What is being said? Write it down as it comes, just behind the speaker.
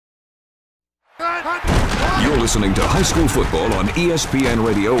You're listening to high school football on ESPN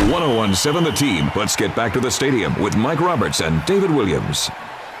Radio 101.7 The Team. Let's get back to the stadium with Mike Roberts and David Williams.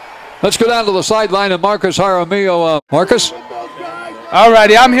 Let's go down to the sideline of Marcus Jaramillo. Marcus? All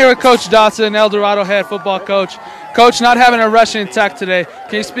righty, I'm here with Coach Dotson, El Dorado head football coach. Coach, not having a rushing attack today.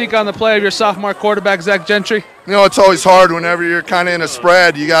 Can you speak on the play of your sophomore quarterback, Zach Gentry? You know, it's always hard whenever you're kind of in a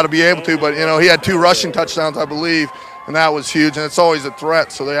spread. You got to be able to, but, you know, he had 2 rushing touchdowns, I believe, and that was huge, and it's always a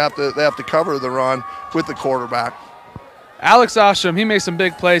threat, so they have to cover the run with the quarterback. Alex Ostrom, he made some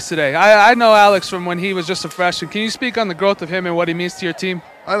big plays today. I know Alex from when he was just a freshman. Can you speak on the growth of him and what he means to your team?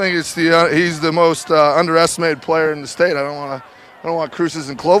 I think it's he's the most underestimated player in the state. I don't want Cruces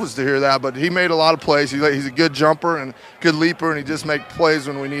and Clovis to hear that, but he made a lot of plays. He's a good jumper and good leaper, and he just makes plays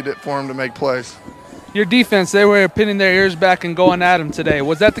when we need it for him to make plays. Your defense, they were pinning their ears back and going at him today.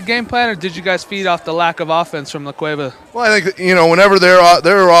 Was that the game plan, or did you guys feed off the lack of offense from La Cueva? Well, I think, you know, whenever they're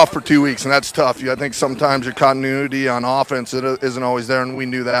off for 2 weeks, and that's tough. I think sometimes your continuity on offense isn't always there, and we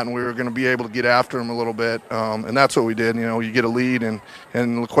knew that, and we were going to be able to get after them a little bit, and that's what we did. You know, you get a lead, and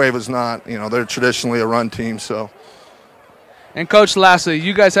La Cueva's not. You know, they're traditionally a run team, so. And, Coach, lastly,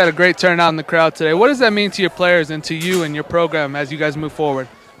 you guys had a great turnout in the crowd today. What does that mean to your players and to you and your program as you guys move forward?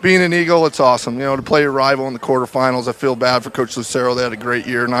 Being an Eagle, it's awesome. You know, to play your rival in the quarterfinals, I feel bad for Coach Lucero. They had a great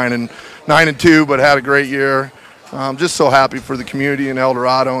year, 9-2, but had a great year. I'm just so happy for the community in El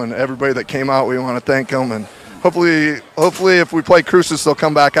Dorado and everybody that came out. We want to thank them, and hopefully, if we play Cruces, they'll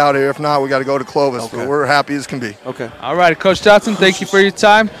come back out here. If not, we got to go to Clovis. Okay. But we're happy as can be. Okay. All right, Coach Johnson, thank you for your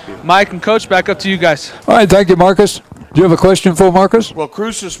time. Mike and Coach, back up to you guys. All right, thank you, Marcus. Do you have a question for Marcus? Well,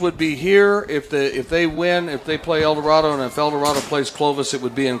 Cruces would be here if they win. If they play El Dorado, and if El Dorado plays Clovis, it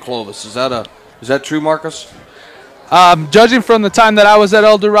would be in Clovis. Is that true, Marcus? Judging from the time that I was at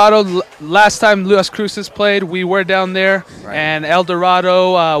El Dorado, last time Las Cruces played, we were down there, right. And El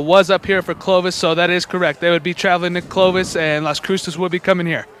Dorado was up here for Clovis, so that is correct. They would be traveling to Clovis, and Las Cruces would be coming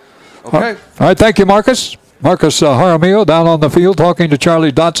here. Okay. All right, thank you, Marcus. Marcus Jaramillo down on the field talking to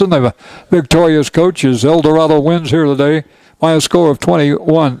Charlie Dotson, the victorious coach, as El Dorado wins here today by a score of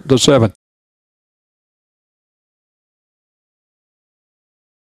 21-7.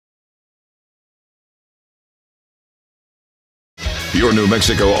 Your New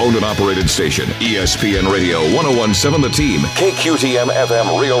Mexico owned and operated station, ESPN Radio 101.7 The Team, KQTM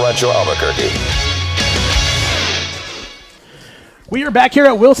FM, Rio Rancho, Albuquerque. We are back here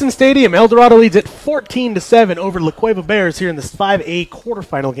at Wilson Stadium. El Dorado leads at 14-7 over La Cueva Bears here in this 5A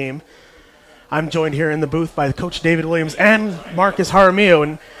quarterfinal game. I'm joined here in the booth by Coach David Williams and Marcus Jaramillo.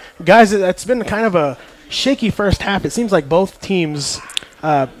 And guys, it's been kind of a shaky first half. It seems like both teams,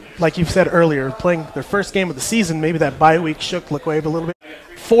 like you've said earlier, playing their first game of the season. Maybe that bye week shook La Cueva a little bit.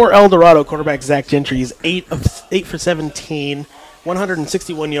 For El Dorado, quarterback Zach Gentry is 8 for 17.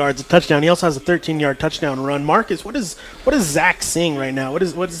 161 yards, a touchdown. He also has a 13-yard touchdown run. Marcus, what is Zach seeing right now? What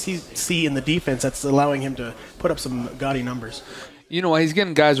does he see in the defense that's allowing him to put up some gaudy numbers? You know, he's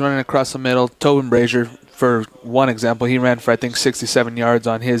getting guys running across the middle. Tobin Brazier, for one example, he ran for, I think, 67 yards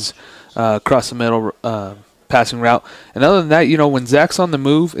on his across the middle passing route. And other than that, you know, when Zach's on the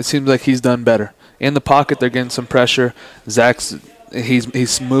move, it seems like he's done better. In the pocket, they're getting some pressure.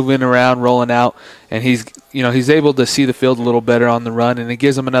 He's moving around, rolling out, and he's able to see the field a little better on the run, and it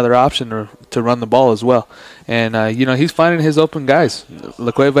gives him another option to run the ball as well. And he's finding his open guys.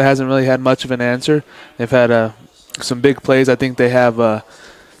 La Cueva hasn't really had much of an answer. They've had some big plays. I think they have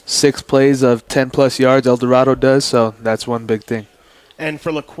 6 plays of 10+ yards. El Dorado does, so that's one big thing. And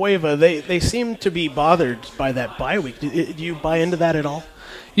for La Cueva, they seem to be bothered by that bye week. Do you buy into that at all?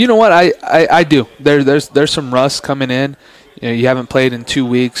 You know what? I do. There's some rust coming in. You know, you haven't played in 2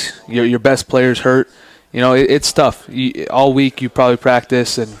 weeks. Your best player's hurt. You know, it's tough. All week you probably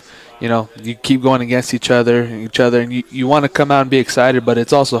practice, and you keep going against each other, and you want to come out and be excited, but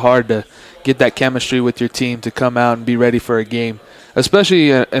it's also hard to get that chemistry with your team to come out and be ready for a game, especially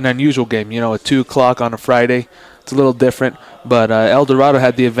an unusual game. You know, at 2 o'clock on a Friday, it's a little different. But El Dorado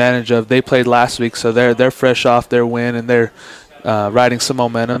had the advantage of they played last week, so they're fresh off their win, and they're riding some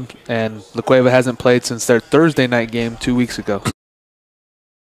momentum, and La Cueva hasn't played since their Thursday night game 2 weeks ago.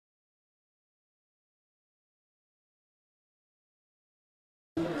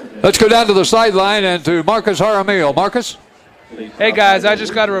 Let's go down to the sideline and to Marcus Jaramillo. Marcus? Hey, guys, I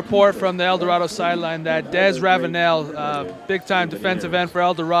just got a report from the El Dorado sideline that Des Ravenel, big-time defensive end for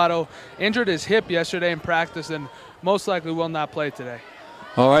El Dorado, injured his hip yesterday in practice and most likely will not play today.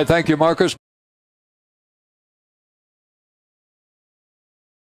 All right, thank you, Marcus.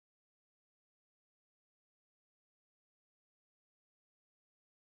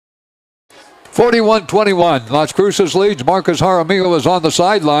 41-21. Las Cruces leads. Marcus Jaramillo is on the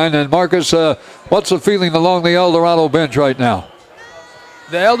sideline. And Marcus, what's the feeling along the El Dorado bench right now?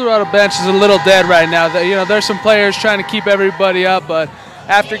 The El Dorado bench is a little dead right now. There's some players trying to keep everybody up, but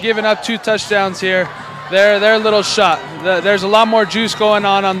after giving up 2 touchdowns here, they're a little shot. There's a lot more juice going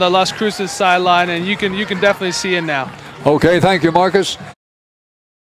on the Las Cruces sideline, and you can definitely see it now. Okay, thank you, Marcus.